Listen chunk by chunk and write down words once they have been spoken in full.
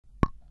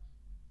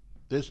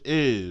This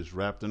is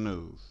Rap the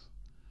News.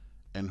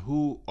 And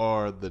who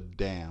are the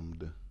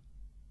damned?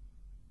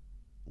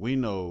 We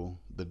know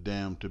the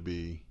damned to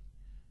be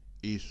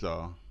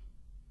Esau,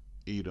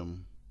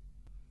 Edom,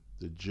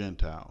 the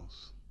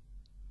Gentiles.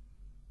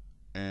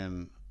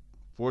 And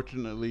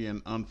fortunately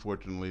and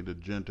unfortunately, the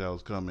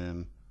Gentiles come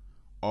in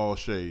all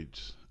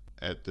shades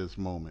at this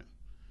moment.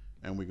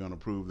 And we're going to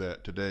prove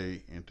that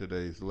today in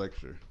today's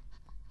lecture.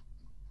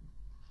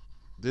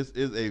 This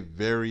is a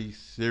very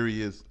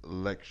serious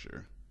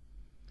lecture.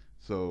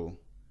 So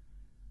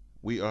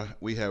we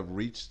have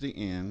reached the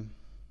end,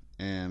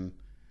 and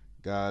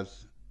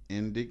God's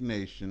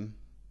indignation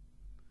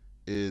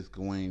is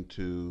going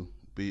to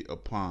be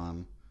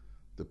upon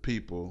the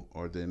people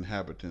or the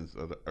inhabitants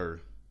of the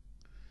earth.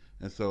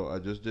 And so I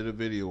just did a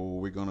video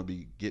where we're going to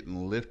be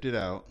getting lifted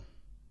out,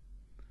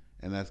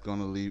 and that's going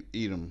to leave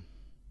Edom,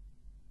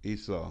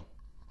 Esau,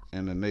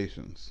 and the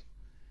nations,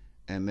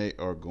 and they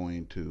are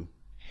going to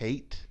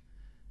hate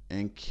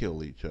and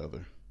kill each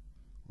other,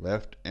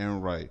 left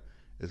and right.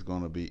 It's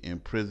going to be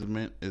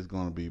imprisonment. It's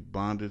going to be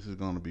bondage. It's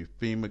going to be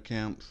FEMA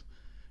camps.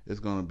 It's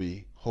going to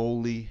be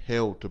holy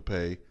hell to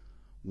pay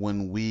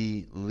when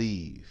we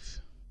leave.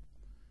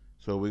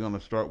 So we're going to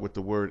start with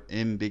the word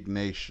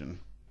indignation.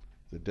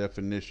 The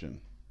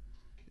definition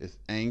is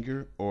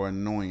anger or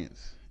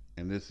annoyance,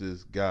 and this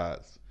is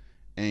God's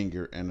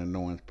anger and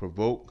annoyance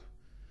provoked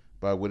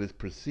by what is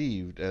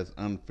perceived as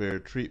unfair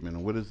treatment.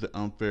 And what is the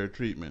unfair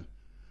treatment?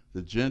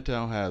 The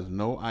Gentile has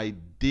no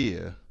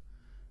idea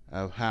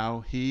of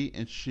how he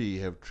and she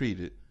have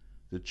treated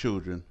the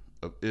children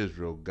of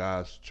Israel,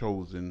 God's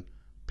chosen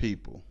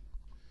people.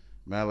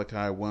 Malachi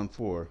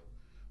 1:4,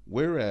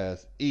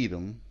 whereas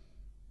Edom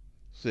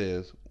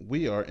says,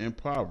 we are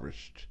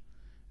impoverished,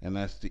 and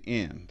that's the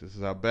end. This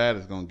is how bad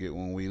it's going to get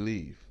when we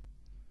leave.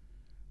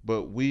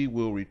 But we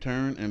will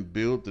return and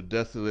build the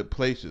desolate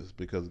places,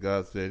 because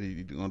God said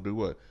he's going to do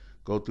what?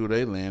 Go through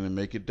their land and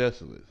make it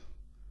desolate.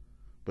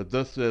 But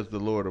thus says the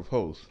Lord of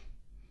hosts,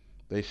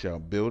 they shall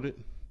build it,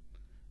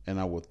 and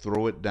I will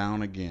throw it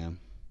down again,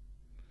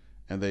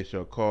 and they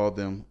shall call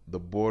them the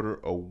border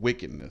of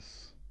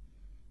wickedness.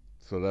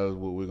 So that is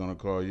what we're going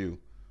to call you,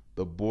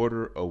 the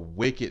border of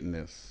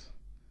wickedness,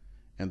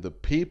 and the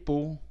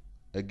people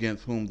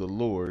against whom the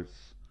Lord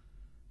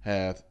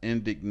hath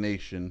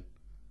indignation.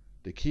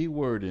 The key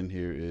word in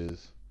here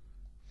is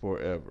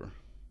forever.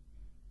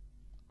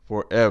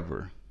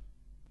 Forever.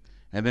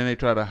 And then they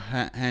try to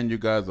hand you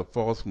guys a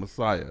false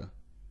Messiah.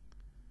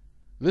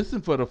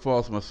 Listen for the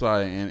false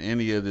Messiah in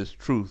any of this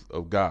truth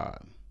of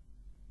God.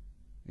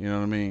 You know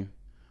what I mean?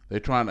 They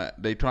try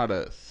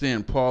to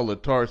send Paul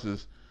of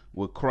Tarsus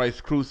with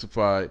Christ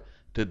crucified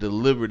to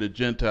deliver the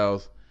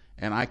Gentiles,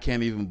 and I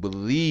can't even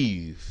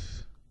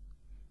believe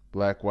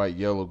black, white,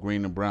 yellow,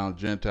 green, and brown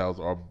Gentiles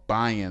are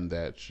buying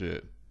that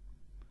shit.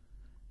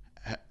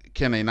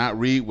 Can they not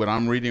read what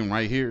I'm reading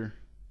right here?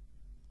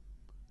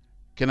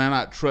 Can I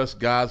not trust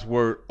God's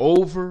word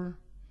over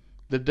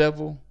the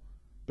devil?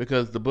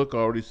 Because the book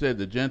already said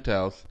the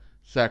Gentiles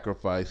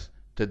sacrifice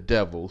to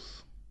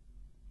devils.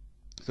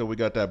 So we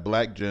got that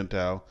black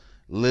Gentile,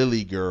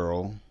 Lily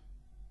girl,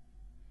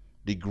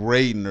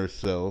 degrading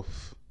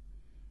herself,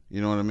 you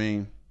know what I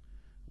mean,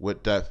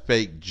 with that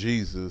fake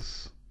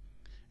Jesus.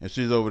 And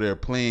she's over there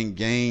playing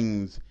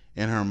games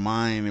in her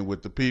mind and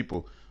with the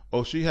people.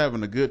 Oh, she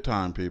having a good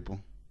time, people.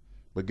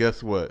 But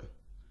guess what?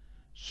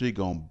 She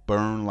gonna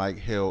burn like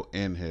hell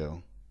in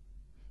hell.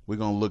 We're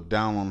going to look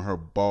down on her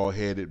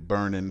bald-headed,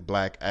 burning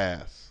black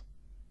ass.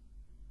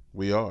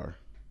 We are.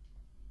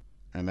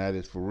 And that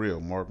is for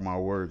real. Mark my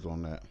words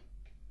on that.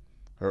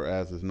 Her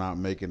ass is not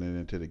making it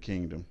into the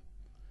kingdom.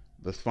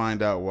 Let's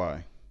find out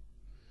why.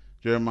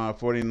 Jeremiah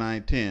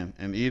 49:10.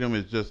 And Edom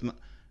is just not...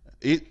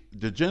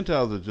 the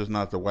Gentiles are just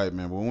not the white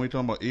man. But when we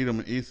talk about Edom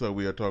and Esau,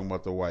 we are talking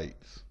about the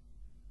whites.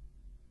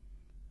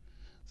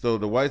 So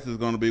the whites is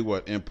going to be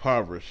what?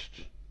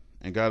 Impoverished.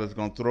 And God is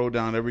going to throw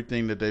down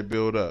everything that they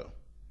build up.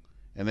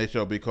 And they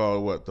shall be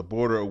called what? The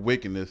border of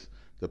wickedness,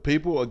 the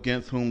people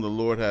against whom the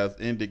Lord has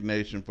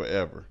indignation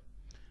forever.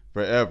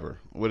 Forever.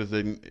 What is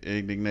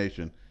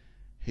indignation?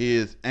 He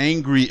is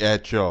angry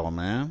at y'all,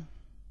 man.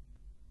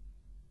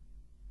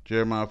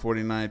 Jeremiah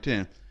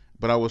 49:10.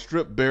 But I will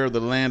strip bare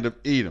the land of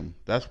Edom.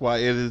 That's why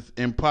it is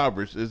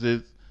impoverished. It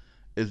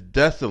is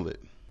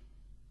desolate.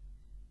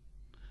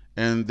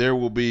 And there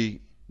will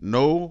be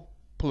no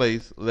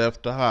place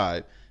left to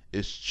hide.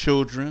 Its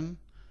children,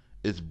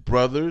 its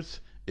brothers,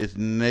 its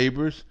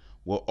neighbors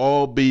will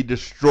all be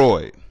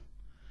destroyed.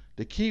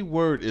 The key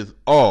word is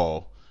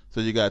all. So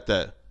you got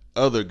that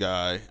other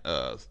guy,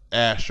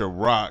 Asher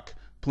Rock,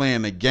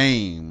 playing a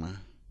game.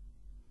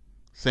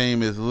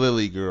 Same as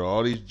Lily Girl.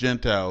 All these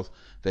Gentiles,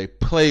 they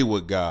play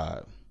with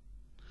God.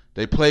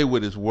 They play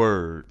with his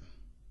word.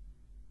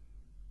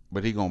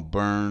 But he gonna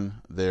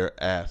burn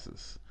their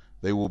asses.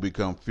 They will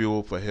become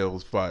fuel for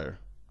hell's fire.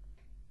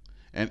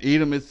 And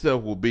Edom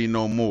itself will be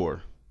no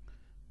more.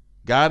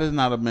 God is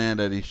not a man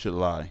that he should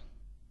lie,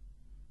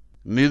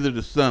 neither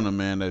the son of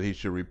man that he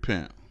should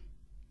repent.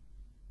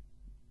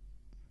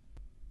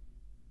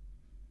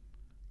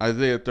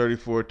 Isaiah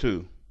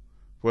 34:2.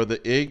 For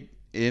the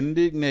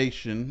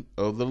indignation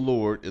of the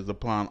Lord is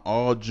upon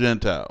all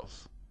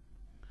Gentiles.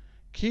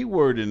 Key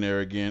word in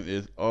there again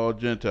is all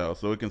Gentiles.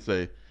 So it can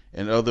say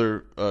in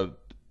other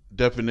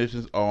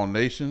definitions, all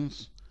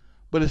nations,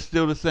 but it's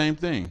still the same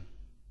thing.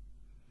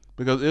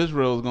 Because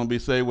Israel is going to be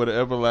saved with an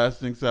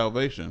everlasting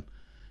salvation.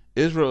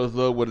 Israel is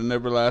loved with an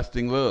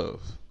everlasting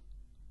love.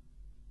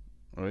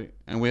 Right?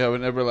 And we have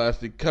an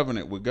everlasting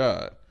covenant with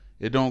God.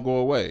 It don't go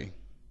away.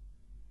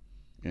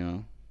 You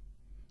know?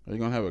 You're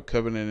going to have a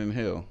covenant in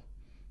hell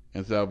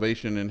and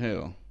salvation in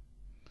hell.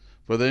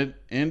 For the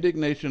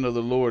indignation of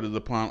the Lord is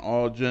upon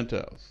all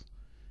Gentiles,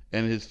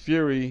 and his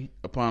fury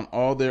upon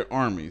all their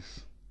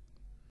armies.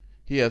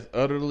 He has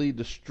utterly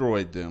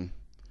destroyed them.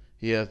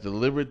 He has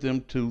delivered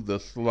them to the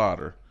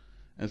slaughter.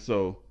 And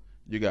so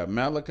you got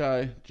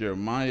Malachi,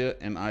 Jeremiah,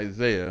 and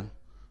Isaiah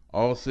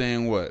all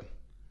saying what?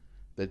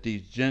 That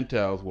these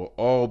Gentiles will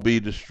all be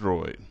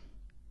destroyed.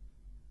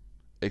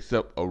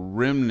 Except a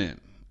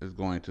remnant is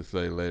going to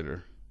say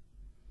later.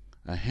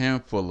 A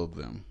handful of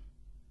them,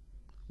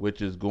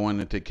 which is going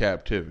into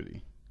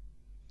captivity.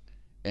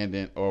 And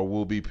then, or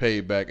will be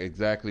paid back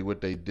exactly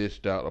what they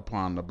dished out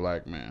upon the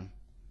black man.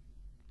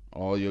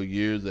 All your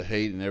years of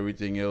hate and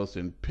everything else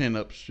and pin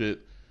up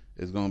shit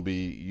is going to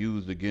be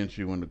used against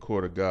you in the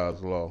court of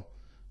God's law.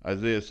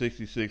 Isaiah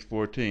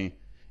 66:14.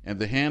 And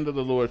the hand of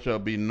the Lord shall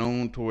be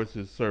known towards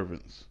his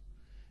servants,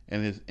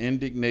 and his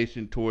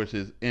indignation towards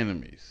his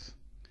enemies.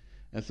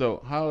 And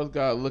so, how is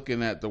God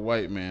looking at the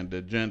white man,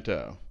 the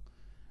Gentile,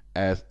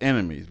 as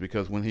enemies?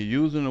 Because when he's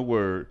using the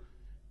word,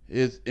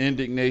 his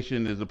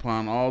indignation is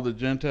upon all the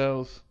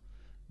Gentiles,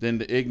 then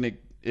the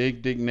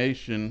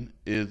indignation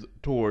is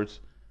towards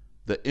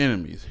the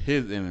enemies,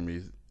 his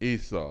enemies,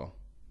 Esau,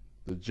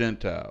 the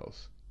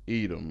Gentiles,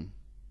 Edom.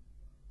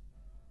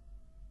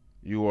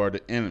 You are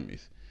the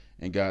enemies.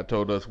 And God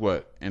told us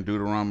what? In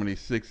Deuteronomy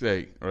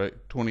 6:8, right?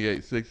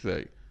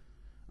 28:6-8.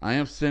 I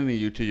am sending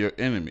you to your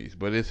enemies,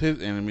 but it's his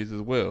enemies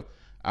as well.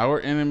 Our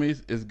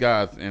enemies is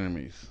God's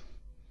enemies.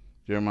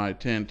 Jeremiah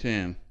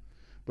 10:10.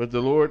 But the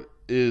Lord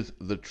is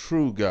the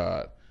true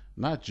God,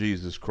 not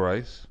Jesus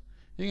Christ.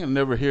 You ain't gonna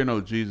never hear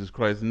no Jesus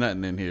Christ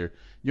nothing in here.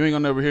 You ain't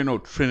gonna never hear no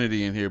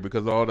Trinity in here,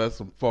 because all that's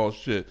some false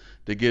shit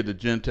to give the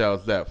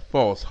Gentiles that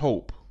false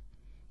hope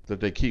that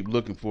they keep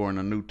looking for in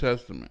the New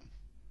Testament.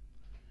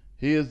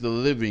 He is the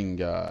living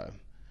God.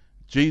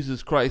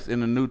 Jesus Christ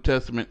in the New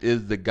Testament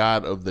is the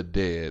God of the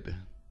dead.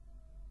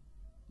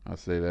 I'll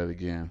say that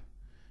again.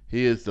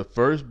 He is the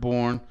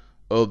firstborn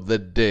of the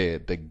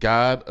dead, the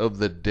God of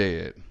the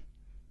dead.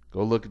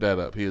 Go look that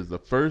up. He is the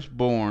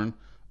firstborn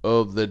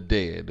of the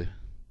dead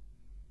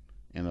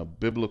in a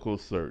biblical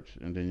search,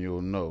 and then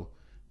you'll know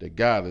that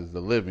God is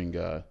the living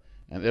God,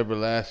 an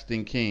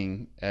everlasting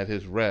King. At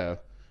his wrath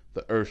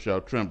the earth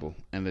shall tremble,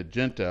 and the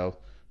Gentiles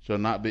shall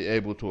not be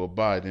able to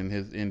abide in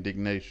his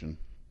indignation.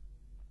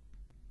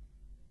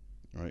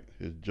 Right,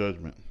 his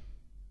judgment.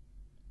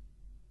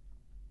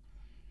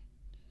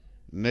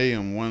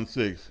 Nahum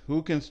 1:6.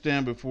 Who can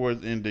stand before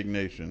his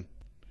indignation?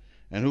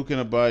 And who can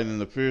abide in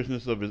the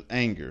fierceness of his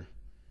anger?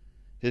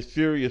 His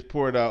fury is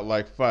poured out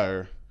like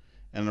fire,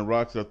 and the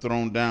rocks are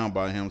thrown down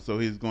by him. So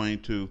he's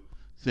going to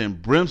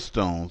send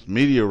brimstones,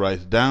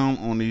 meteorites, down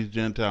on these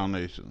Gentile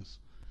nations.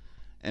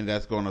 And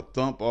that's going to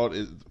thump all,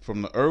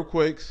 from the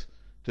earthquakes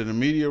to the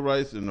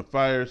meteorites and the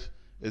fires,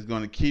 is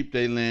going to keep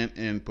their land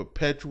in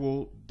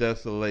perpetual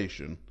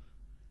desolation.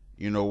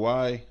 You know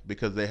why?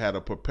 Because they had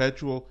a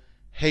perpetual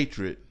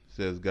hatred,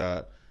 says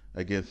God,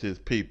 against his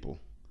people.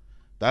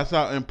 That's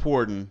how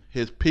important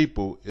his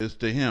people is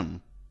to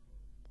him.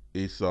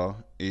 Esau,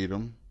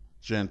 Edom,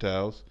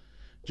 Gentiles.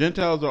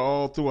 Gentiles are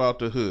all throughout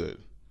the hood.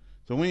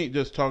 So we ain't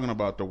just talking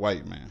about the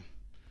white man,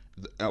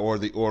 or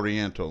the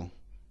Oriental,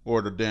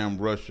 or the damn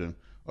Russian,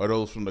 or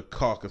those from the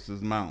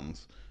Caucasus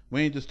Mountains.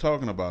 We ain't just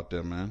talking about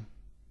them, man.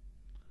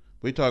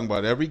 We talking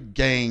about every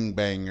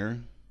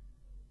gangbanger.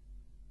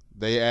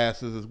 They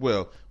asses as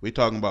well. We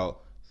talking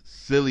about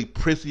silly,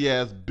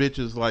 prissy-ass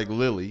bitches like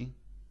Lily,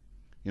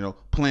 you know,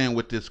 playing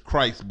with this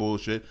Christ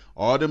bullshit.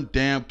 All them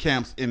damn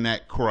camps in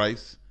that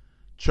Christ,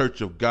 Church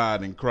of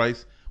God in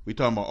Christ. We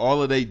talking about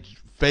all of they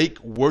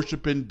fake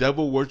worshiping,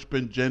 devil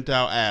worshiping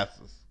Gentile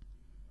asses.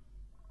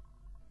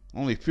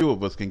 Only few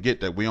of us can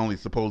get that. We only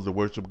supposed to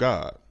worship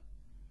God,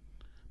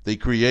 the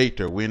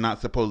Creator. We're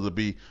not supposed to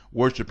be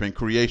worshiping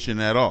creation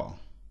at all.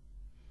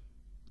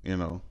 You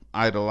know,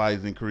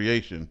 idolizing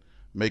creation,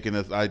 making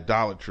us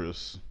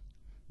idolatrous,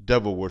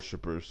 devil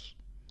worshippers.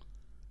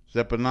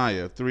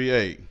 Zephaniah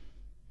 3:8.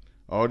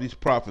 All these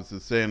prophets are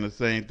saying the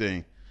same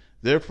thing.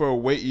 Therefore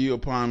wait ye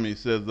upon me,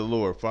 says the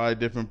Lord. 5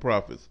 different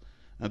prophets,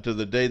 until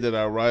the day that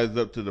I rise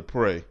up to the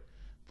prey.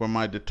 For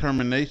my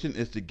determination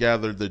is to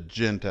gather the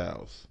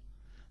Gentiles,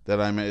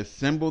 that I may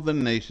assemble the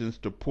nations,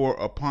 to pour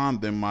upon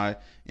them my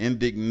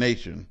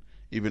indignation,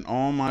 even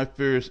all my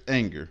fierce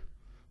anger.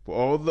 For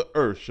all the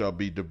earth shall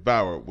be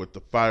devoured with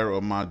the fire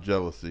of my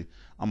jealousy.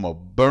 I'm going to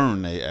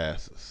burn their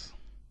asses.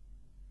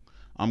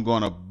 I'm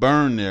going to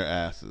burn their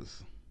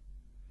asses.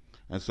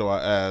 And so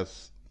I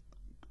asked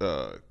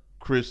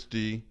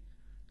Christy,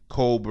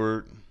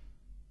 Colbert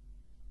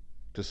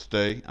to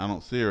stay. I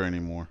don't see her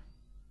anymore.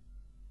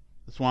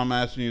 That's why I'm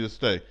asking you to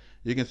stay.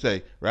 You can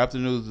say,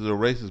 Raptor News is a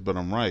racist, but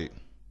I'm right.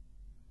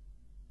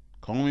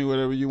 Call me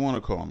whatever you want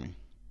to call me.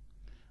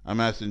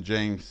 I'm asking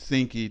James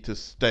Sinky to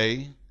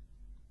stay.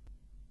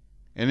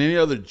 And any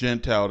other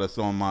Gentile that's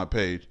on my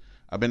page,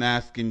 I've been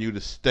asking you to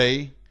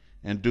stay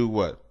and do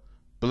what?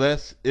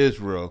 Bless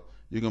Israel.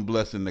 You can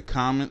bless in the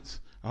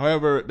comments.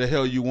 However the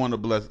hell you want to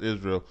bless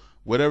Israel.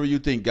 Whatever you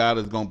think God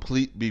is going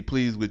to be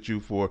pleased with you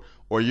for,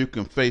 or you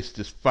can face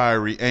this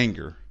fiery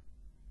anger.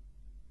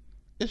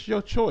 It's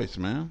your choice,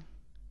 man.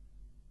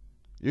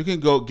 You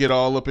can go get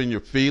all up in your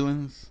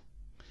feelings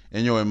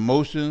and your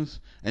emotions,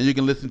 and you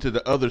can listen to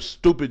the other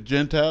stupid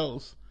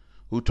Gentiles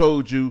who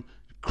told you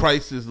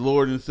Christ is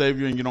Lord and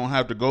Savior and you don't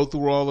have to go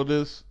through all of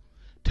this.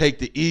 Take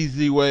the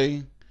easy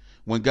way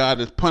when God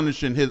is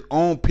punishing his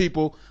own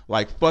people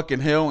like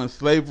fucking hell in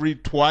slavery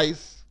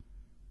twice.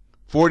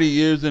 40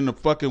 years in the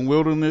fucking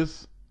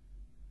wilderness.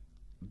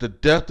 The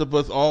death of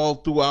us all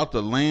throughout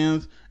the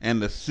lands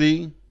and the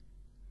sea.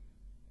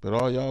 But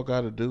all y'all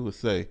got to do is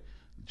say,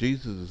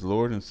 Jesus is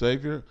Lord and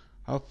Savior.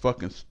 How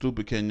fucking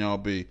stupid can y'all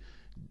be?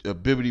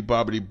 Bibbity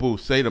bobbity boo.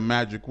 Say the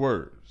magic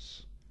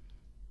words.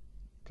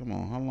 Come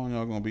on, how long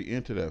y'all gonna be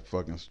into that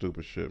fucking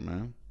stupid shit,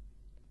 man?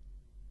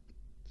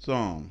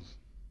 Psalms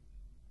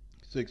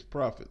 6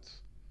 prophets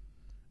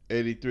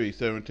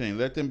 83:17.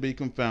 Let them be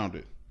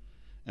confounded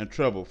and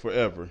troubled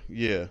forever.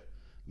 Yeah,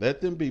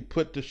 let them be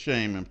put to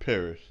shame and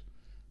perish,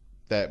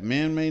 that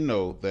men may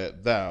know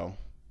that thou,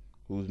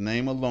 whose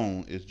name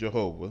alone is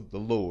Jehovah, the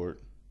Lord,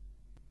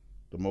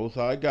 the Most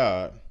High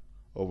God,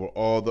 over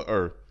all the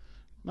earth.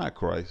 Not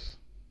Christ.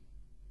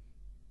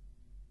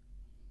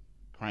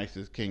 Christ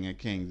is King of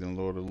Kings and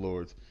Lord of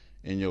Lords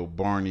in your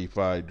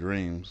Barney-fied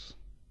dreams.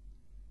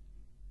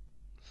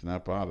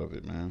 Snap out of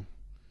it, man.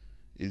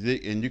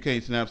 And you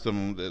can't snap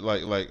some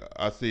like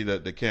I see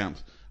that the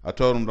camps. I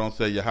told them don't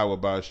say Yahweh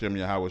Ba'ashem,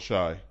 Yahweh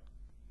Shai.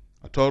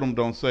 I told them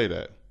don't say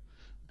that.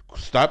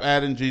 Stop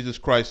adding Jesus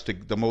Christ to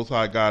the Most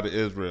High God of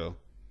Israel.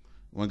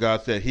 When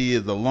God said he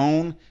is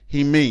alone,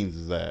 he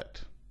means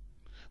that.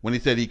 When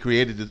he said he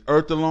created this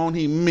earth alone,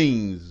 he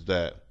means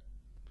that.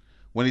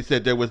 When he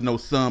said there was no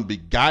son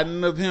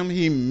begotten of him,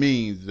 he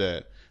means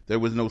that. There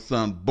was no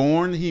son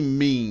born, he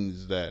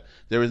means that.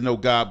 There is no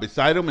God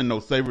beside him and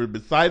no Savior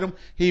beside him,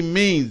 he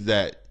means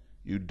that,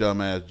 you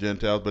dumbass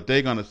Gentiles. But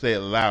they're going to say it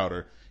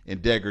louder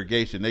in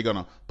degradation. They're going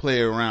to play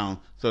around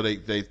so they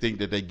think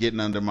that they're getting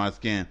under my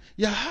skin.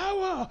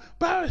 Yahweh,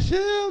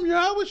 Ba'ashem,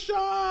 Yahweh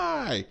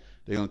Shai.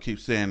 They're going to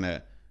keep saying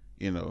that,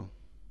 you know.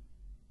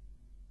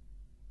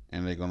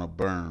 And they're going to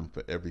burn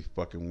for every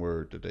fucking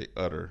word that they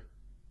utter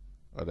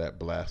of that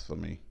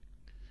blasphemy.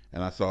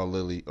 And I saw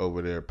Lily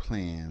over there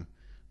playing,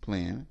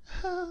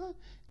 oh,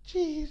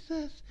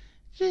 Jesus,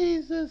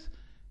 Jesus.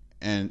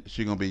 And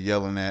she's going to be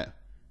yelling at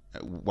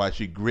while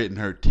she gritting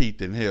her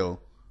teeth in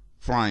hell,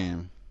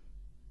 frying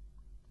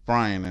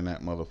in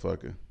that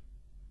motherfucker.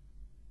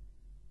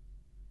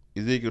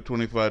 Ezekiel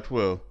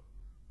 25:12.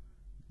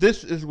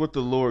 This is what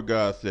the Lord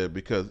God said,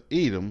 because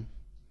Edom,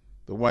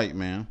 the white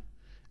man,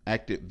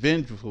 acted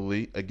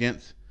vengefully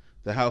against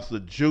the house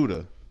of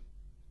Judah.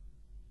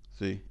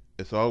 See,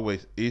 it's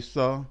always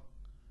Esau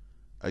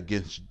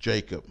against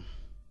Jacob.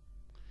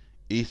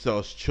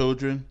 Esau's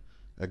children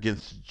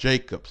against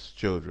Jacob's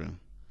children.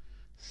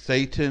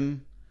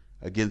 Satan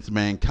against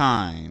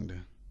mankind.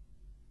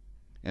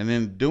 And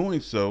in doing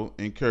so,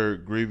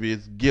 incurred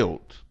grievous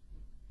guilt.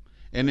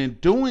 And in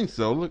doing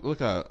so, look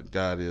how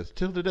God is.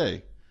 Till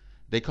today,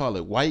 they call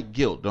it white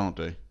guilt, don't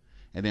they?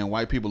 And then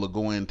white people will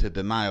go into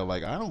denial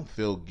like, I don't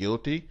feel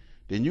guilty.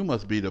 Then you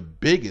must be the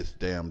biggest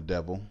damn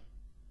devil.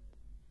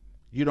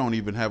 You don't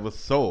even have a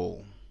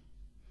soul.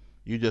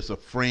 You're just a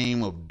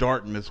frame of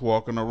darkness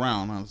walking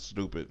around, huh?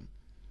 Stupid.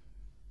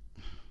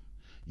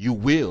 You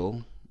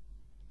will.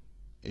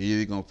 You're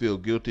either going to feel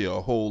guilty or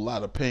a whole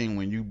lot of pain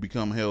when you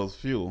become hell's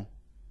fuel.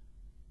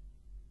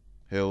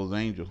 Hell's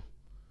angel.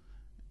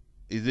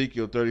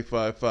 Ezekiel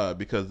 35:5.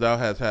 Because thou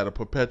hast had a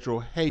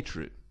perpetual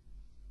hatred.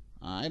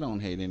 I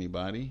don't hate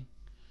anybody.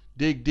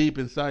 Dig deep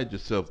inside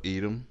yourself,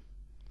 Edom,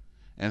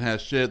 and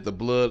hast shed the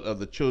blood of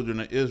the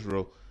children of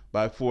Israel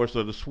by force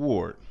of the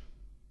sword.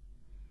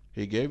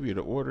 He gave you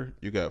the order.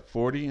 You got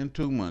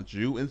 42 months,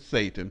 you and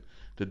Satan,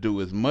 to do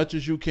as much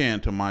as you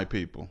can to my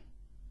people.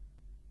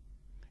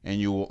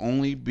 And you will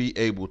only be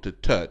able to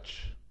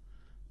touch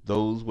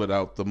those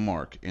without the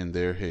mark in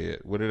their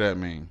head. What did that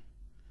mean?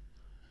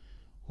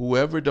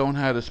 Whoever don't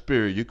have the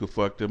spirit, you could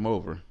fuck them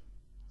over.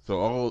 So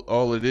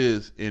all it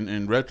is,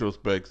 in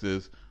retrospect,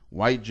 is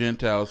white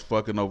Gentiles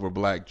fucking over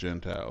black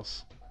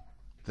Gentiles.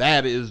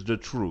 That is the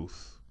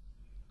truth.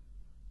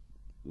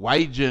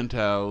 White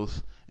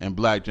Gentiles and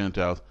black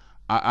Gentiles.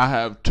 I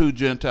have 2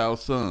 Gentile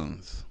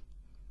sons.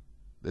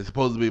 They're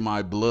supposed to be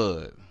my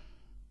blood.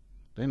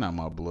 They're not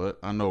my blood.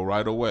 I know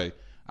right away.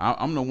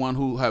 I'm the one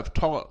who have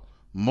taught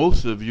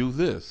most of you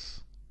this.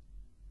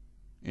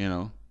 You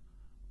know,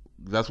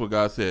 that's what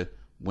God said.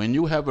 When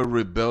you have a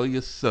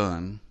rebellious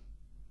son,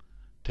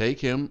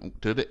 take him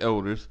to the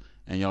elders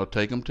and y'all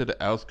take him to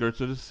the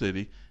outskirts of the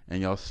city,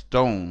 and y'all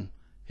stone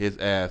his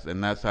ass,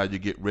 and that's how you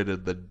get rid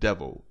of the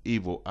devil,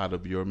 evil, out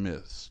of your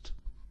midst.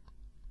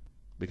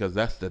 Because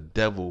that's the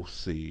devil's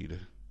seed.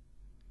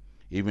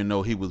 Even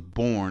though he was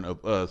born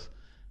of us,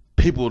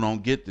 people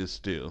don't get this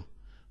still.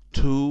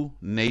 2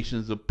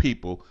 nations of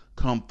people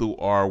come through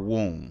our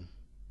womb.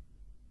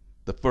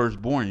 The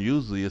firstborn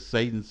usually is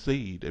Satan's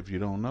seed, if you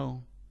don't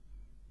know.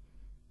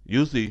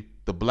 Usually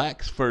the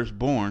blacks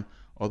firstborn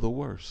are the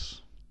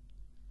worst.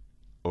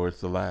 Or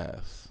it's the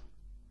last.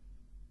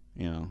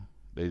 You know,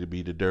 they'd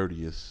be the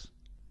dirtiest.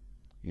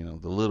 You know,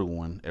 the little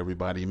one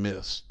everybody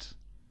missed.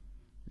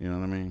 You know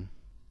what I mean?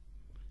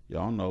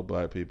 Y'all know,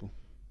 black people.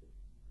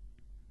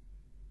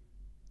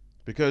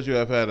 Because you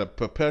have had a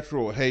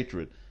perpetual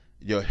hatred,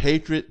 your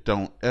hatred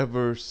don't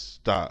ever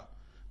stop.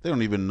 They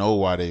don't even know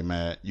why they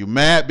mad. You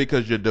mad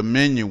because your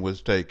dominion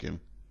was taken.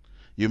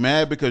 You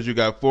mad because you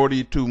got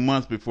 42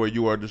 months before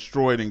you are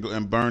destroyed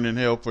and burned in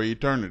hell for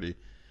eternity.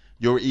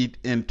 You're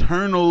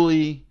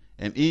internally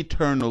and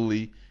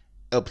eternally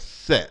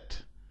upset.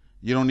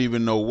 You don't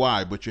even know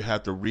why, but you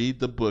have to read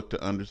the book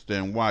to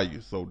understand why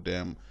you're so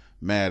damn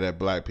mad at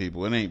black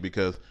people. It ain't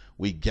because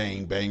we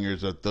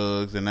gangbangers or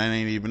thugs, and that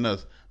ain't even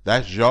us.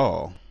 That's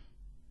y'all.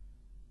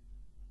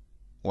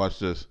 Watch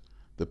this.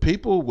 The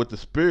people with the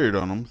spirit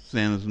on them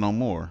sins no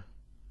more.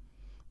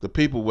 The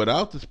people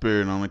without the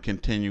spirit on them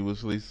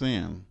continuously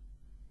sin.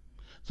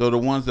 So the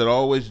ones that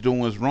always doing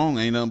what's wrong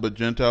ain't nothing but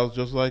Gentiles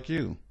just like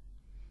you.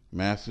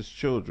 Master's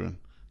children,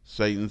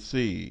 Satan's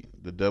seed,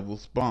 the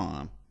devil's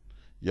spawn,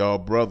 y'all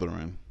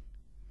brethren.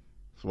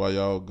 That's why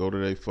y'all go to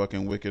their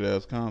fucking wicked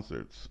ass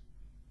concerts.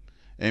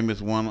 Amos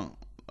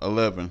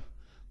 1:11.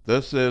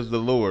 Thus says the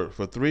Lord,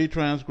 for 3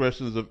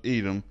 transgressions of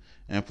Edom,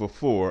 and for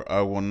 4,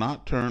 I will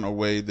not turn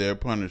away their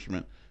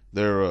punishment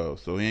thereof.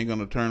 So he ain't going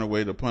to turn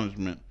away the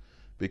punishment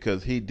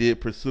because he did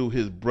pursue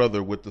his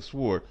brother with the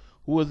sword.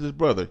 Who is his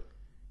brother?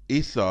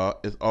 Esau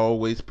is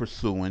always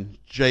pursuing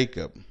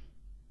Jacob.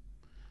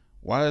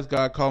 Why is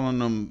God calling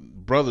them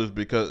brothers?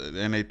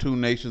 And they 2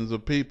 nations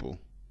of people.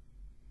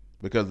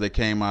 Because they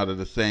came out of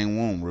the same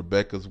womb,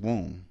 Rebekah's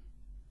womb.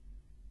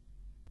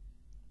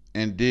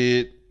 And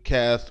did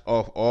cast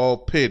off all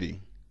pity.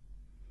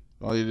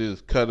 All he did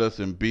is cut us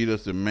and beat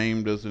us and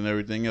maimed us and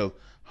everything else,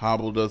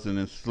 hobbled us and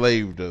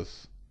enslaved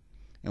us.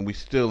 And we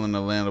still in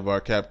the land of our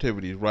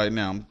captivity right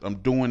now. I'm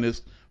doing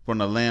this from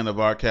the land of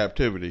our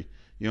captivity.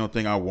 You don't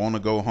think I want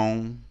to go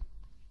home?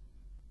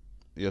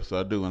 Yes,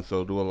 I do, and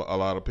so do a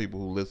lot of people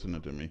who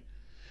listen to me.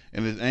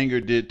 And his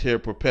anger did tear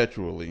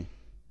perpetually.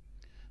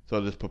 So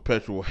this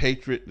perpetual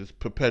hatred, this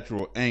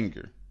perpetual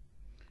anger.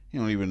 He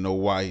don't even know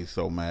why he's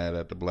so mad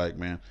at the black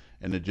man.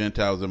 And the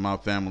Gentiles in my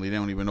family, they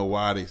don't even know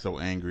why they so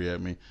angry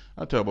at me.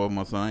 I tell both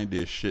my son, I ain't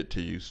did shit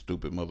to you,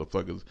 stupid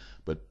motherfuckers,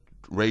 but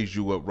raise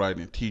you up right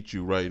and teach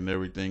you right and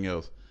everything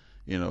else.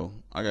 You know,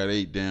 I got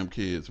 8 damn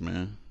kids,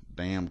 man.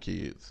 Damn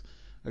kids.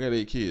 I got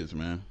 8 kids,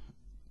 man.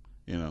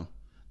 You know,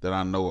 that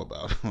I know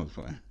about.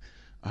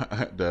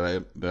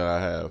 that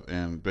I have.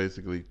 And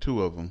basically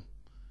 2 of them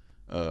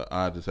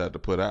I just had to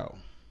put out.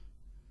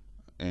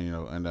 And, you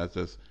know, and that's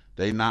just,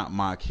 they not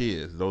my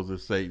kids. Those are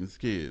Satan's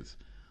kids.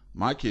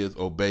 My kids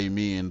obey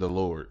me in the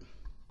Lord.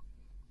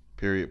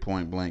 Period,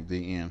 point blank,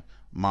 the end.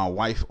 My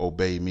wife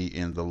obey me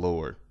in the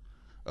Lord.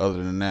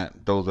 Other than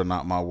that, those are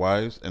not my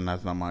wives, and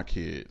that's not my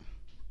kid.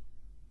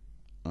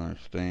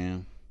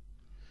 Understand?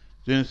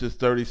 Genesis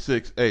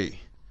 36:8.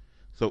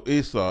 So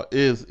Esau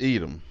is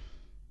Edom.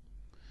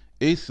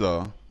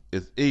 Esau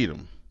is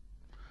Edom.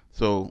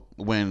 So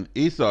when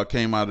Esau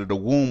came out of the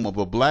womb of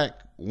a black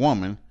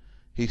woman,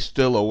 he's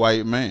still a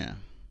white man.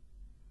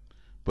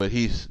 But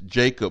he's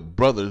Jacob's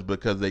brothers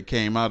because they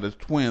came out as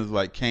twins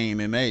like Cain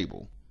and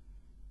Abel.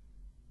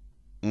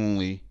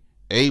 Only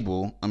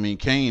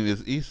Cain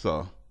is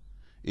Esau.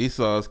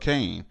 Esau is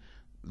Cain.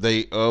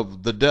 They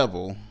of the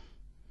devil,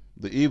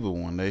 the evil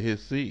one, they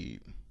his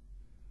seed.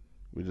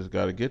 We just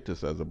got to get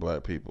this as a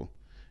black people.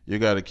 You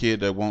got a kid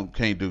that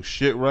can't do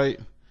shit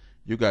right,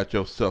 you got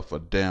yourself a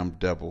damn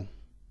devil.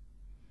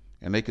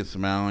 And they can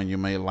smile and you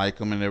may like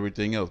them and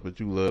everything else,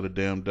 but you love the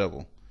damn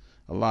devil.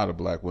 A lot of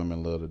black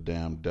women love the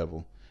damn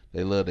devil.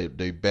 They love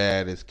they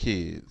bad as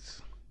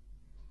kids.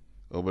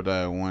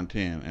 Obadiah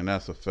 1:10, and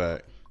that's a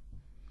fact.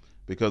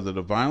 Because of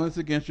the violence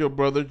against your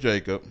brother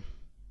Jacob,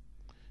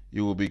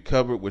 you will be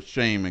covered with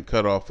shame and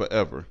cut off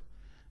forever.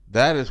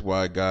 That is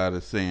why God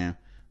is saying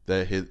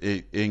that his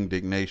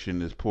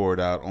indignation is poured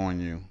out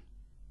on you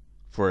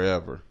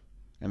forever.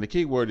 And the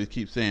key word he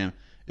keeps saying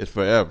is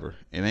forever.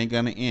 It ain't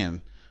going to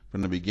end.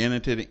 From the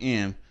beginning to the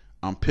end,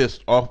 I'm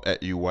pissed off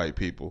at you white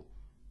people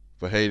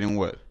for hating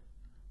what?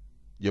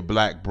 Your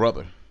black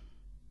brother.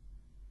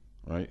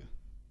 Right?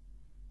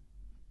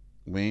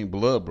 We ain't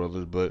blood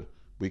brothers, but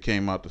we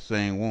came out the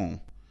same womb.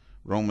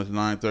 Romans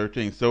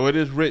 9:13. So it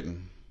is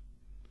written,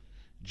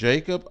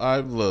 Jacob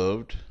I've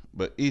loved,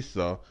 but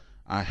Esau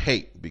I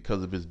hate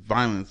because of his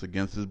violence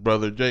against his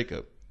brother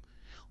Jacob.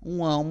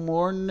 Well,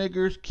 more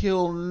niggers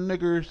kill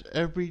niggers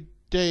every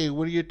day.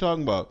 What are you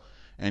talking about?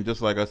 And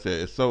just like I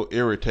said, it's so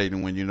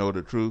irritating when you know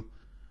the truth,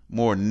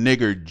 more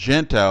nigger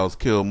Gentiles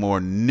kill more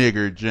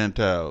nigger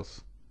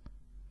Gentiles.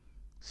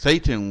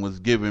 Satan was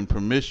given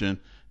permission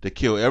to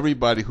kill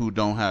everybody who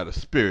don't have the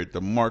spirit,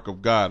 the mark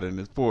of God in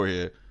his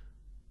forehead,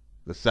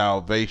 the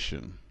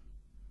salvation.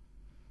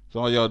 So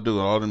all y'all do,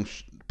 all them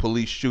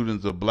police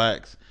shootings of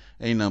blacks,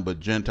 ain't nothing but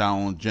Gentile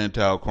on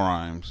Gentile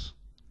crimes.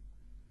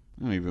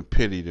 I don't even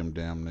pity them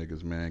damn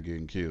niggas, man,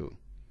 getting killed.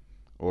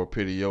 Or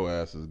pity your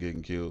asses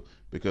getting killed,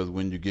 because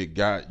when you get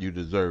got, you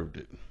deserved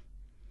it.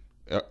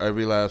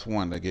 Every last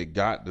one that get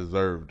got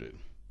deserved it.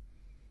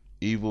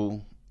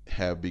 Evil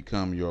have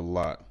become your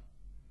lot.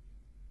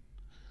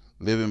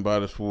 Living by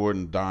the sword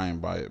and dying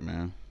by it,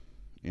 man.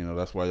 You know,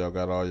 that's why y'all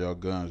got all y'all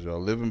guns.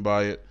 Y'all living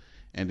by it,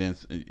 and then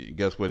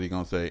guess what he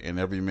gonna say? And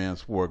every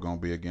man's sword gonna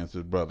be against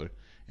his brother,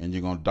 and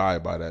you're gonna die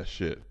by that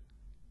shit.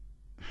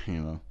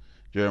 You know,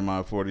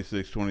 Jeremiah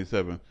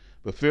 46:27.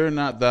 But fear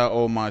not thou,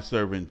 O my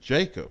servant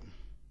Jacob,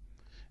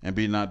 and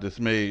be not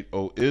dismayed,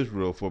 O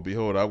Israel, for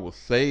behold, I will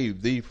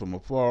save thee from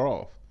afar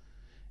off,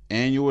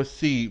 and your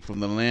seed from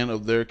the land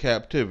of their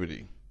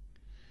captivity.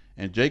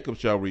 And Jacob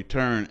shall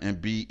return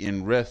and be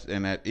in rest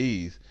and at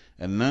ease,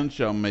 and none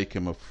shall make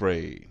him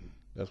afraid.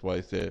 That's why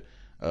he said,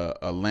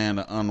 a land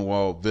of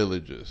unwalled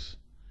villages.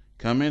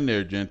 Come in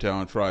there,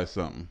 Gentile, and try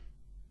something.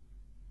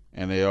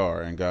 And they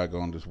are, and God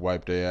gonna just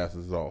wipe their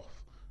asses off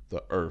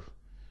the earth.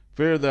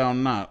 Fear thou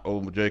not,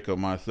 O Jacob,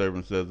 my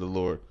servant, says the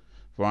Lord,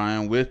 for I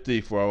am with thee,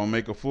 for I will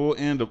make a full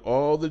end of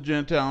all the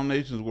Gentile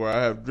nations where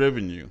I have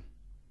driven you.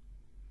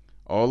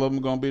 All of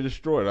them going to be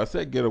destroyed. I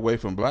said get away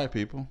from black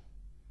people.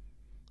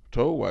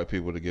 Told white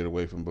people to get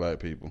away from black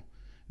people.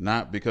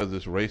 Not because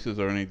it's racist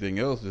or anything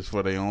else, it's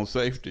for their own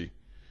safety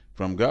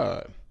from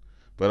God.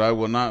 But I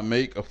will not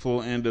make a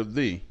full end of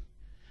thee.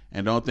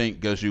 And don't think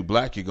because you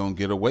black you're going to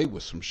get away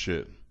with some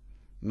shit.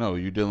 No,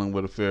 you're dealing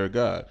with a fair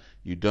God.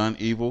 You done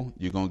evil,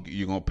 you're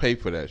gonna pay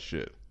for that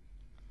shit.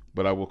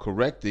 But I will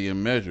correct thee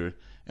in measure.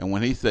 And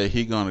when he said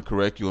he gonna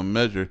correct you in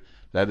measure,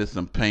 that is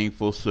some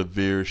painful,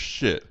 severe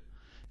shit.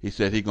 He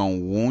said he gonna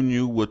wound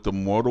you with the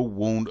mortal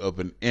wound of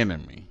an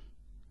enemy.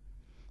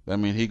 That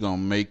means he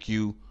gonna make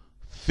you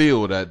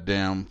feel that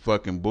damn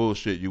fucking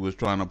bullshit you was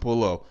trying to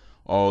pull off.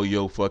 All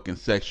your fucking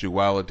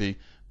sexuality.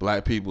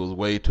 Black people is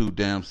way too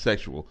damn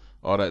sexual.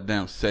 All that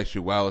damn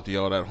sexuality,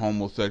 all that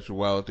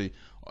homosexuality,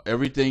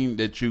 everything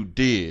that you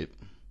did,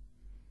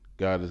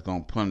 God is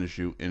gonna punish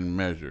you in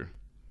measure,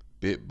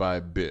 bit by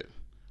bit,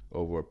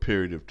 over a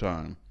period of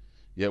time.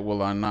 Yet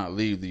will I not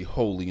leave thee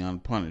wholly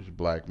unpunished,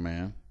 black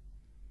man.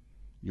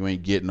 You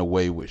ain't getting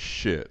away with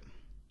shit.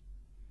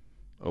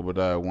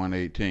 Obadiah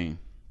 1:18.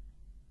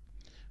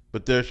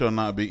 But there shall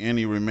not be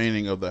any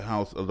remaining of the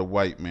house of the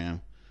white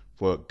man,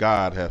 for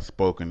God hath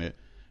spoken it.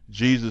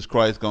 Jesus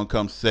Christ gonna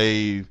come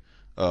save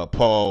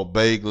Paul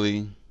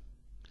Bagley,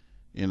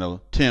 you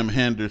know, Tim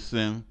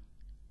Henderson,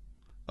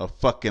 a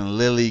fucking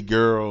Lily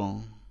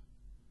girl,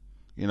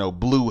 you know,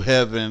 Blue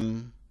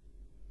Heaven,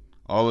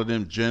 all of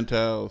them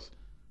Gentiles.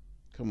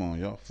 Come on,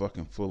 y'all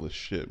fucking full of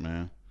shit,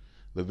 man.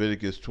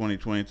 Leviticus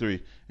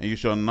 20:23. And you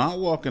shall not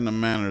walk in the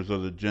manners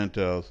of the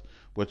Gentiles,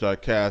 which I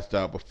cast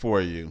out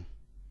before you.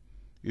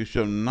 You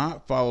shall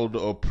not follow the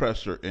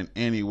oppressor in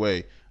any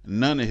way,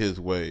 none of his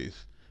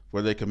ways,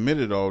 for they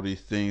committed all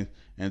these things,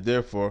 and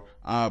therefore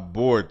I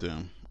abhorred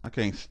them. I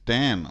can't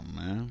stand them,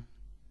 man.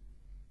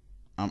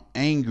 I'm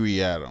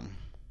angry at them.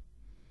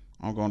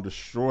 I'm going to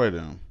destroy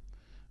them.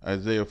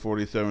 Isaiah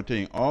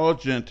 40:17. All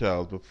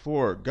Gentiles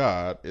before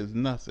God is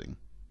nothing.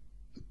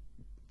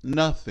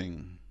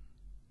 Nothing.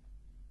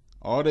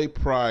 All they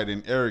pride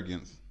and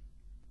arrogance,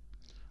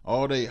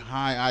 all they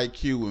high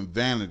IQ and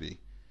vanity,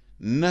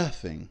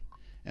 nothing.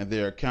 And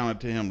they are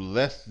counted to him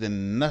less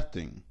than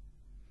nothing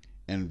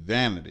and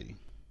vanity.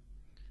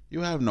 You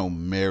have no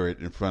merit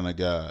in front of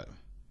God,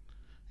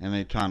 and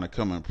they trying to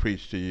come and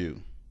preach to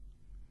you.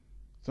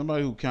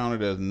 Somebody who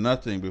counted as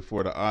nothing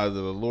before the eyes of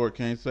the Lord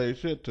can't say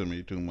shit to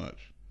me too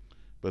much,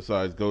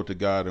 besides go to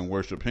God and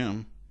worship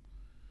him.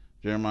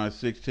 Jeremiah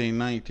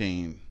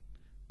 16:19,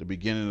 the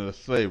beginning of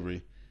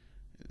slavery.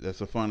 That's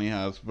a funny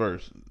house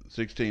verse.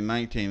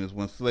 16:19 is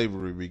when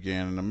slavery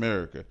began in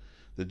America.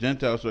 The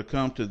Gentiles shall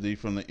come to thee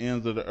from the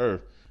ends of the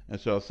earth, and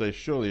shall say,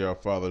 surely our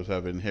fathers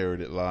have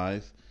inherited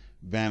lies,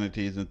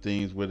 vanities, and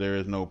things where there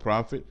is no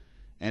profit.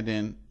 And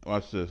then,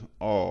 watch this,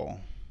 all.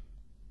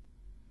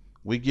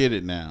 We get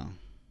it now.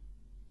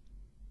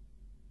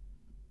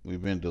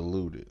 We've been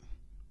deluded.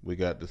 We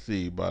got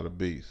deceived by the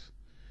beast.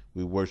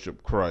 We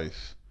worship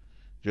Christ.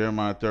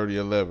 Jeremiah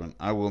 30:11.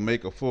 I will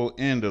make a full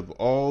end of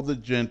all the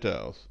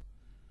Gentiles.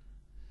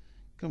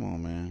 Come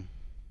on, man.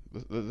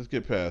 Let's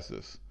get past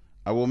this.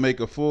 I will make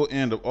a full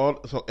end of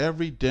all. So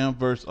every damn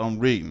verse I'm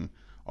reading,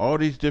 all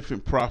these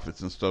different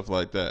prophets and stuff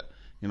like that,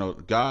 you know,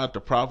 God, the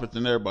prophets,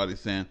 and everybody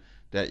saying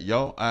that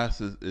y'all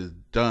asses is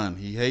done.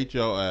 He hates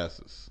y'all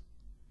asses.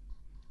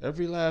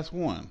 Every last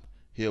one.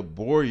 He'll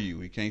bore you.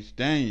 He can't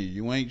stand you.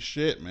 You ain't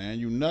shit, man.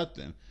 You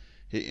nothing.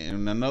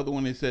 And another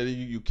one, he said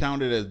you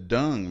counted as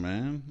dung,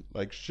 man.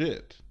 Like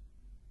shit.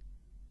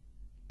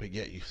 But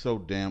yet you're so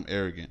damn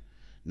arrogant.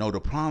 No,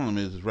 the problem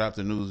is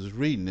Raptor News is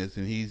reading this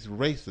and he's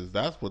racist.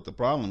 That's what the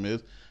problem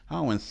is.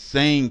 How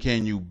insane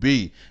can you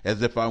be?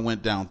 As if I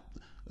went down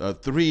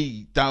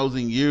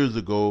 3,000 years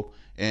ago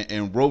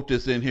and wrote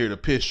this in here to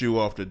piss you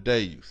off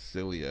today, you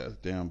silly ass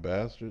damn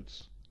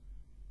bastards.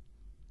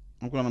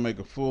 I'm going to make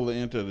a full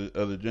end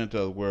of the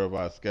Gentiles wherever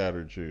I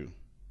scattered you.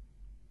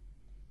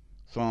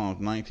 Psalms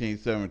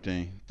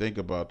 19:17. Think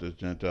about this,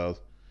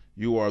 Gentiles.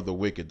 You are the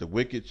wicked. The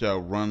wicked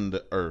shall run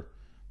the earth.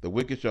 The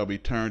wicked shall be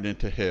turned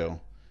into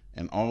hell.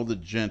 And all the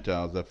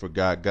Gentiles that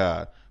forgot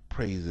God,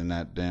 praising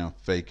that damn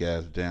fake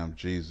ass damn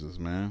Jesus,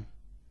 man.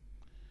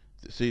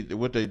 See,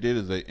 what they did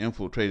is they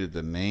infiltrated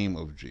the name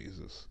of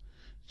Jesus.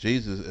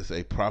 Jesus is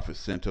a prophet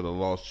sent to the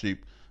lost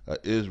sheep of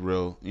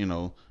Israel,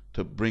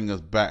 to bring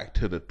us back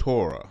to the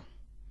Torah.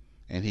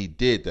 And he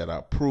did that. I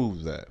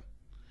proved that.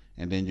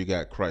 And then you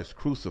got Christ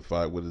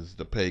crucified, which is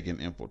the pagan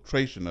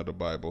infiltration of the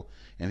Bible.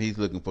 And he's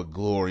looking for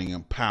glory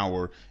and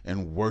power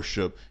and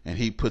worship. And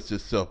he puts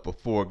himself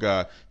before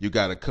God. You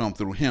got to come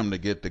through him to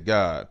get to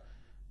God.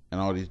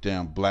 And all these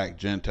damn black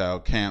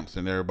Gentile camps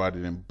and everybody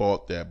then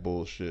bought that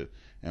bullshit.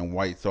 And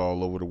whites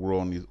all over the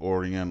world and these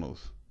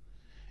Orientals.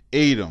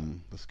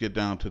 Edom. Let's get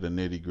down to the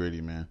nitty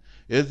gritty, man.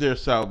 Is there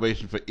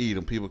salvation for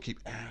Edom? People keep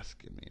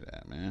asking me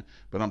that, man.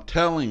 But I'm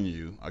telling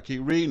you, I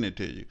keep reading it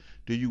to you.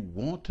 Do you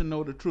want to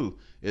know the truth?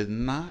 It's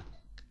not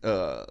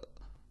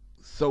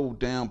so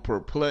damn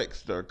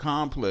perplexed or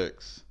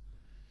complex.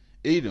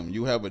 Edom,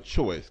 you have a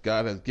choice.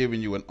 God has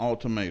given you an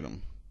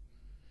ultimatum.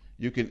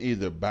 You can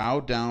either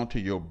bow down to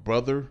your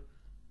brother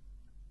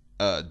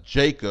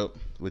Jacob,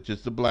 which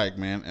is the black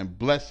man, and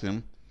bless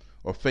him,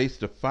 or face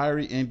the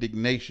fiery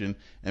indignation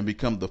and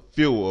become the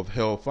fuel of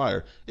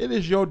hellfire. It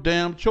is your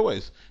damn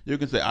choice. You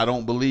can say, I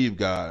don't believe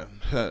God.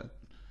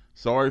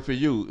 Sorry for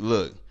you.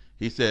 Look,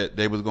 he said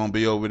they was going to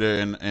be over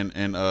there in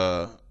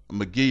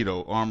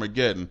Megiddo,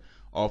 Armageddon,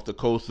 off the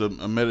coast of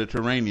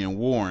Mediterranean,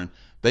 warring.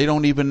 They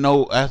don't even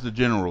know, as the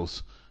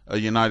generals,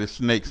 United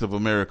Snakes of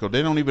America,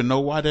 they don't even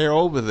know why they're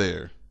over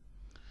there.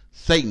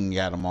 Satan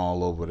got them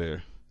all over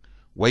there,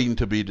 waiting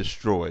to be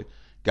destroyed.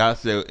 God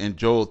said in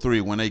Joel 3,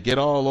 when they get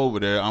all over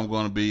there, I'm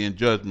going to be in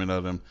judgment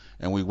of them,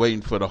 and we're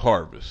waiting for the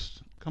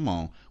harvest. Come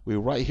on, we're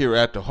right here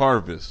at the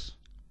harvest.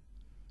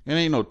 It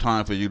ain't no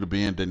time for you to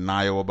be in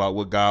denial about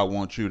what God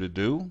wants you to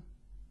do.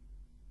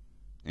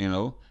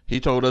 He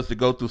told us to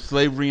go through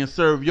slavery and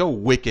serve your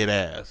wicked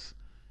ass.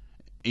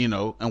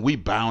 And we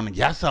bound,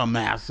 yes, our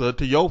master,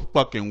 to your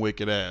fucking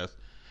wicked ass.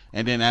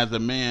 And then as a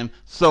man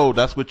sowed,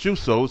 that's what you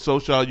sowed, so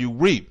shall you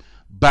reap.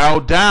 Bow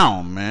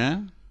down,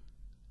 man.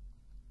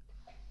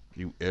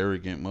 You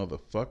arrogant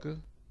motherfucker.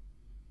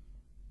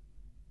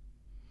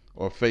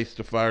 Or face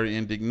the fiery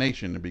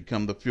indignation and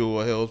become the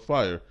fuel of hell's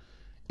fire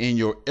in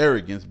your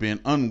arrogance, being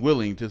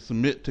unwilling to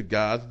submit to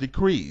God's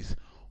decrees.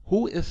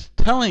 Who is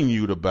telling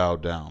you to bow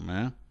down,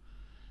 man?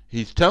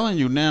 He's telling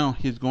you now,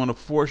 he's going to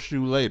force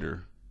you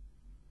later.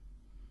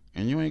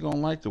 And you ain't going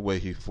to like the way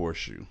he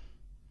forced you.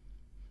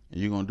 And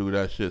you're going to do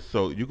that shit,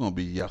 so you're going to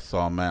be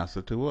Yasar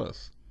master to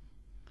us.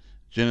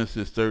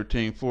 Genesis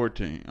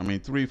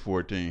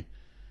 3:14.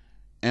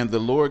 And the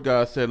Lord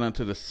God said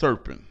unto the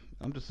serpent,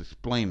 I'm just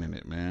explaining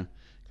it, man,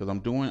 because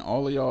I'm doing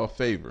all of y'all a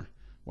favor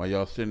while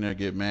y'all sitting there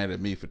get mad at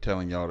me for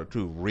telling y'all the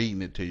truth,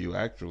 reading it to you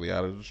actually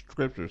out of the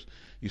scriptures.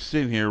 You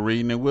sitting here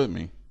reading it with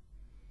me.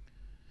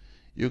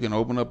 You can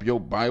open up your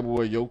Bible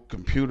or your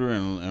computer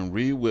and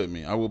read with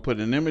me. I will put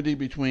enmity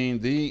between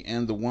thee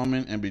and the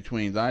woman, and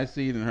between thy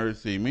seed and her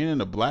seed, meaning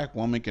the black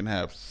woman can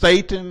have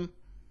Satan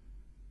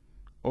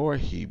or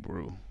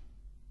Hebrew.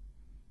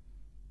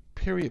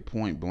 Period,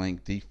 point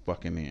blank, the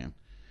fucking end.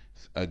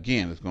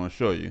 Again, it's going to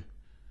show you.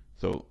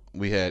 So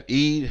we had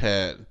Eve,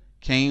 had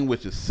Cain,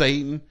 which is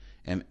Satan,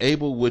 and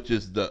Abel, which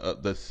is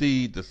the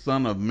seed, the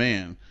son of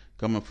man,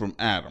 coming from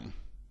Adam.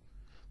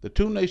 The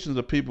two nations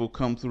of people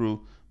come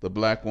through the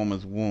black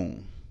woman's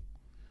womb.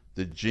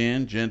 The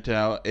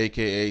Gentile,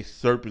 a.k.a.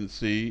 serpent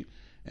seed,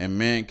 and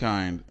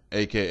mankind,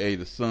 a.k.a.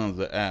 the sons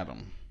of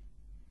Adam.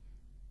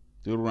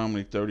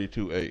 Deuteronomy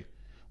 32:8.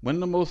 When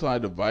the Most High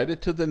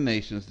divided to the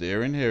nations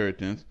their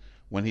inheritance,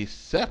 when he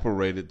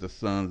separated the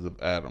sons of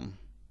Adam.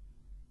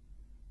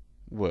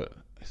 What?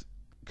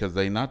 Because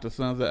they not the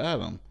sons of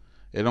Adam.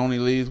 It only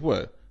leaves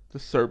what? The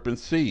serpent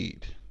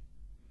seed.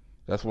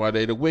 That's why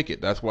they the wicked.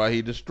 That's why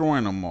he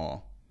destroying them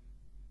all.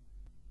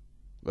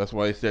 That's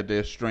why he said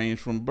they're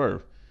estranged from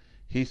birth.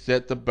 He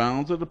set the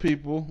bounds of the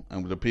people,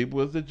 and the people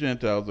is the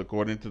Gentiles,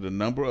 according to the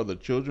number of the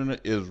children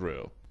of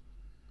Israel,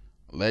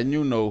 letting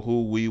you know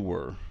who we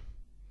were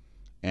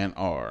and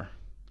are.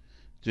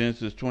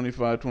 Genesis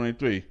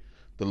 25:23.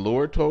 The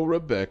Lord told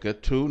Rebekah,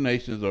 two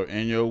nations are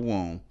in your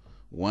womb.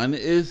 One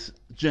is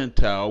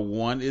Gentile,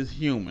 one is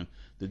human.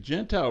 The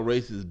Gentile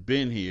race has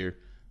been here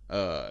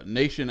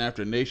nation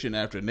after nation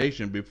after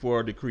nation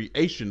before the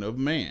creation of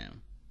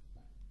man.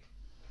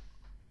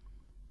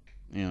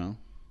 And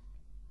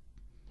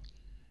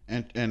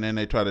then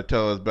they try to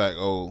tell us back,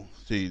 oh,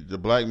 see, the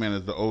black man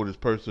is the oldest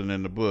person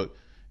in the book,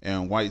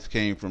 and whites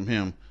came from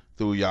him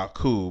through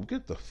Yaqub.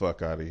 Get the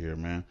fuck out of here,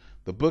 man.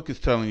 The book is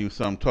telling you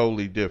something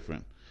totally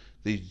different.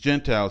 These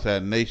Gentiles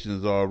had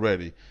nations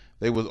already.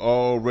 They was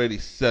already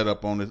set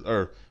up on this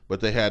earth, but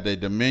they had their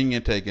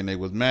dominion taken. They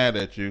was mad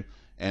at you,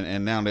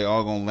 and now they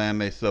all gonna land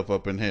themselves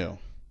up in hell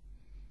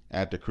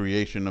at the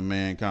creation of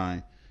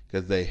mankind,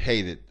 because they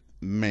hated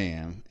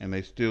man, and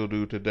they still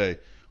do today.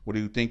 Where do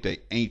you think the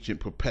ancient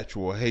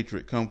perpetual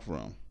hatred come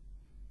from?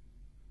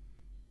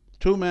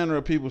 Two manner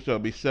of people shall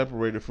be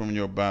separated from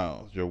your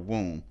bowels, your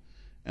womb,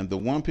 and the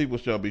one people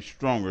shall be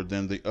stronger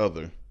than the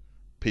other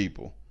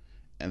people.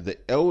 And the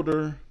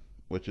elder,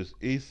 which is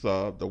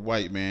Esau, the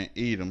white man,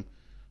 Edom,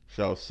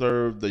 shall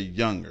serve the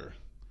younger.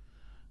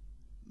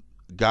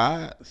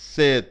 God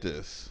said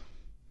this.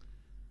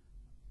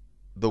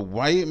 The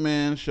white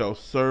man shall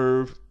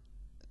serve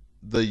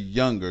the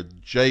younger,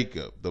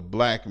 Jacob, the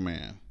black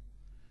man.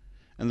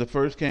 And the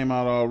first came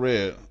out all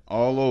red,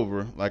 all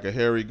over, like a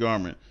hairy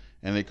garment,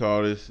 and they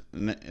called his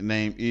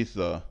name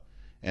Esau.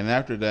 And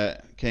after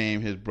that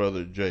came his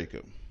brother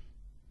Jacob.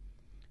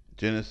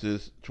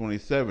 Genesis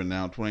 27,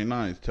 now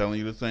 29, is telling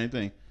you the same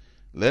thing.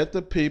 Let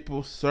the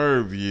people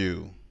serve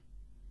you.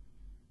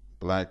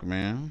 Black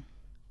man,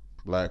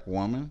 black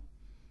woman,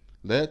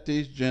 let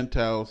these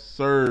Gentiles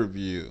serve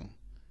you.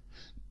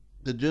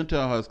 The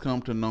Gentile has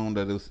come to know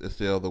that it's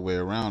the other way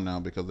around now,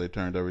 because they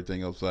turned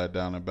everything upside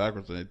down and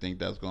backwards, and they think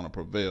that's going to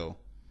prevail.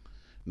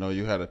 No,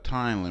 you had a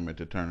time limit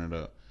to turn it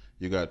up.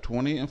 You got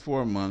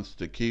 24 months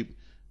to keep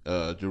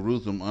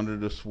Jerusalem under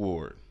the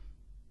sword,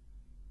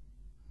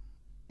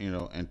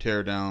 and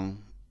tear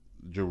down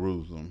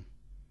Jerusalem.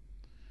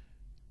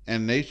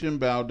 And nation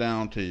bow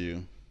down to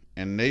you,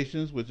 and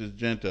nations, which is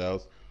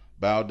Gentiles,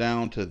 bow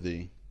down to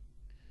thee.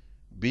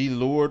 Be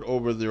Lord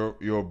over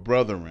your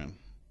brethren,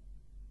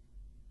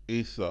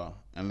 Esau,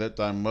 and let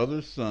thy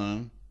mother's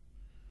son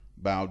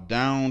bow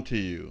down to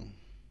you.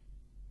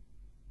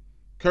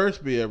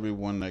 Cursed be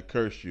everyone that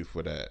cursed you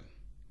for that,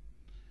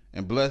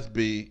 and blessed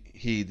be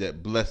he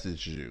that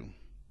blesses you.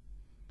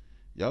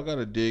 Y'all got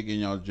to dig in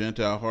y'all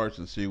Gentile hearts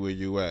and see where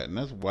you at. And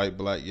that's white,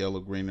 black, yellow,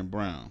 green, and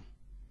brown.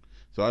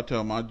 So I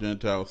tell my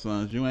Gentile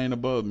sons, you ain't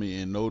above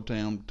me in no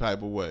damn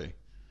type of way.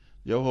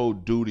 Your whole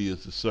duty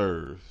is to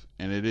serve.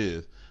 And it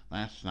is.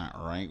 That's not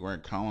right. We're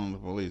calling the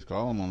police.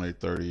 Call them on their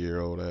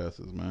 30-year-old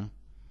asses, man.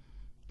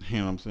 You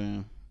know what I'm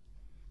saying?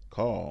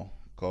 Call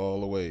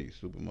away,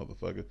 stupid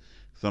motherfucker.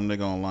 Some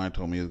nigga online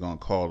told me he was going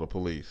to call the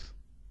police.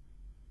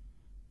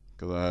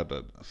 Because I had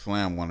to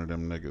slam one of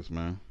them niggas,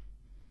 man.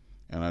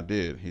 And I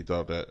did. He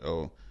thought that,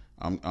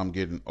 I'm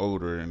getting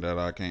older and that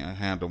I can't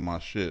handle my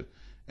shit.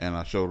 And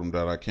I showed him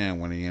that I can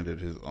when he ended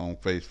his own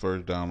face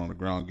first down on the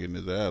ground getting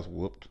his ass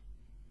whooped.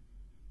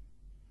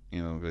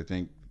 They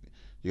think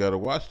you got to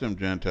watch them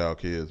Gentile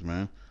kids,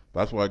 man.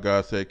 That's why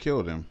God said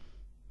kill them.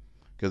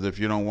 Because if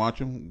you don't watch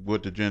them,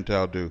 what did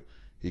Gentile do?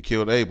 He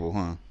killed Abel,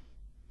 huh?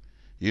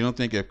 You don't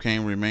think if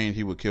Cain remained,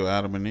 he would kill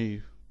Adam and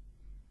Eve?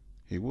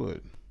 He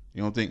would.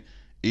 You don't think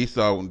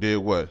Esau did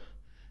what?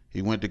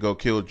 He went to go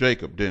kill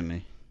Jacob, didn't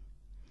he?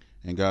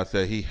 And God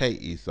said he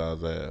hate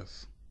Esau's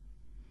ass.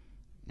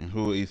 And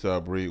who Esau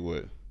breed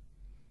with?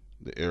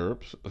 The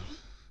Arabs.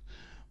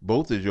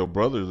 Both is your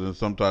brothers in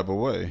some type of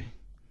way.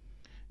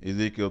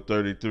 Ezekiel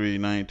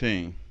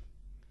 33:19.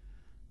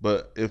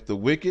 But if the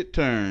wicked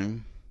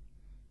turn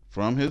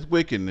from his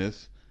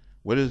wickedness,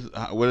 what does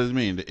it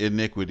mean? The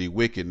iniquity,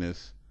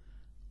 wickedness.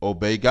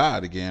 Obey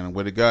God again. And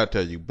what did God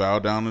tell you? Bow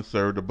down and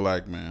serve the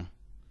black man,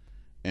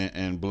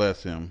 and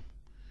bless him.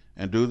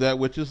 And do that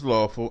which is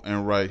lawful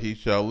and right, he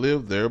shall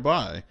live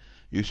thereby.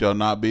 You shall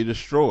not be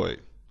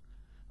destroyed.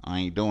 I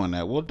ain't doing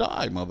that. Well,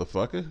 die,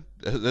 motherfucker.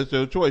 That's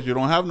your choice. You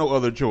don't have no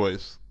other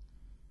choice.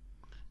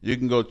 You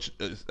can go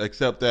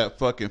accept that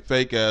fucking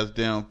fake ass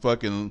damn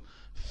fucking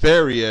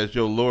fairy as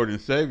your Lord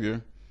and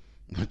Savior,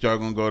 but y'all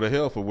gonna go to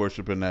hell for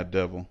worshiping that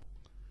devil.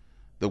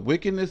 The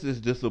wickedness is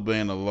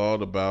disobeying the law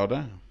to bow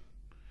down.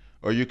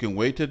 Or you can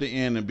wait to the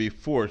end and be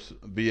forced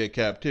via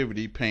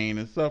captivity, pain,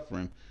 and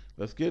suffering.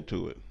 Let's get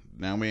to it.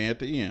 Now we're at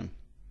the end.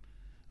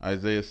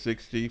 Isaiah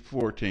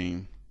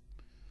 60:14.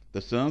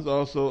 The sons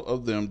also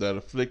of them that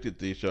afflicted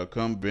thee shall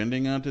come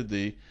bending unto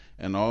thee,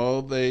 and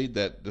all they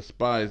that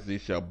despise thee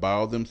shall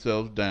bow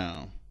themselves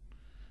down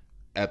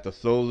at the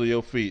soles of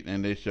your feet,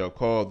 and they shall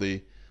call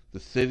thee the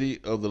city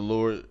of the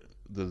Lord,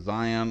 the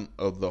Zion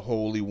of the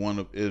Holy One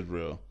of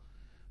Israel.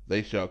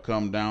 They shall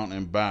come down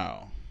and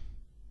bow.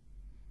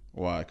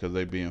 Why? Because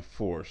they being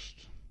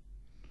forced.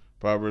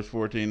 Proverbs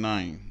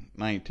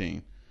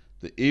 14:19.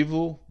 The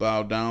evil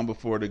bow down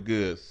before the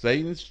good.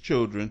 Satan's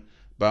children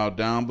bow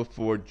down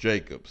before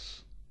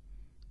Jacob's,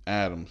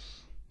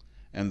 Adam's,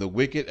 and the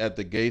wicked at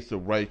the gates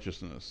of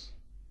righteousness.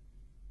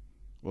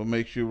 What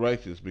makes you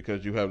righteous?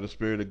 Because you have the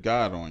Spirit of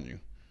God on you.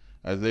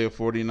 Isaiah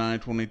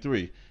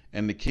 49:23.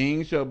 And the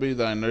king shall be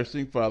thy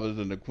nursing fathers,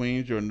 and the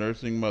queens your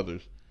nursing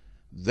mothers.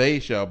 They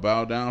shall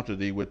bow down to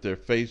thee with their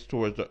face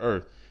towards the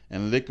earth,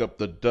 and lick up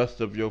the dust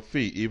of your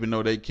feet, even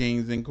though they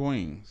kings and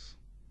queens.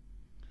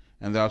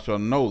 And thou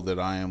shalt know that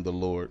I am the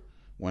Lord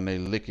when they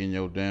licking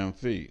your damn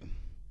feet.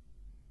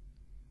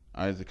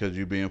 Because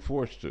you're being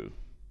forced to.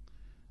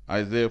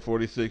 Isaiah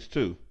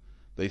 46:2.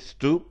 They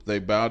stoop, they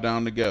bow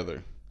down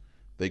together.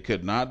 They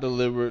could not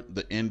deliver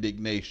the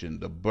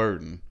indignation, the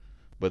burden,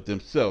 but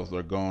themselves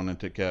are gone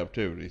into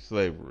captivity,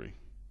 slavery.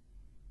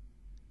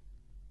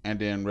 And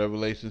then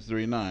Revelation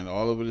 3:9,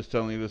 all of it is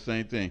telling you the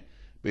same thing.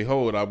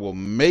 Behold, I will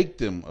make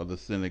them of the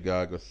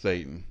synagogue of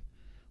Satan,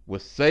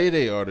 which say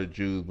they are the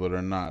Jews, but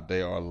are not.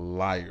 They are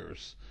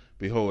liars.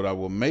 Behold, I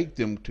will make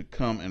them to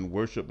come and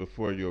worship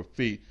before your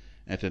feet,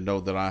 and to know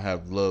that I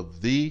have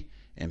loved thee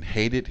and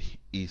hated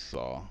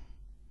Esau.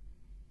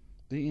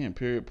 The end,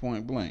 period,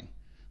 point blank.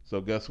 So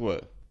guess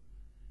what?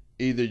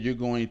 Either you're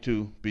going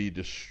to be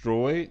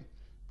destroyed,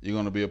 you're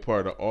going to be a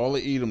part of all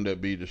of Edom that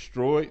be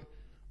destroyed,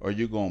 or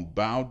you're going to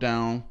bow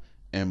down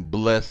and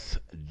bless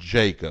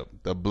Jacob,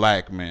 the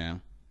black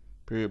man.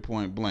 Period,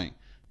 point blank.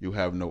 You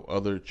have no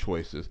other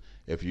choices.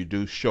 If you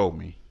do, show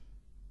me.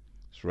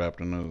 Let's wrap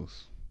the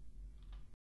news.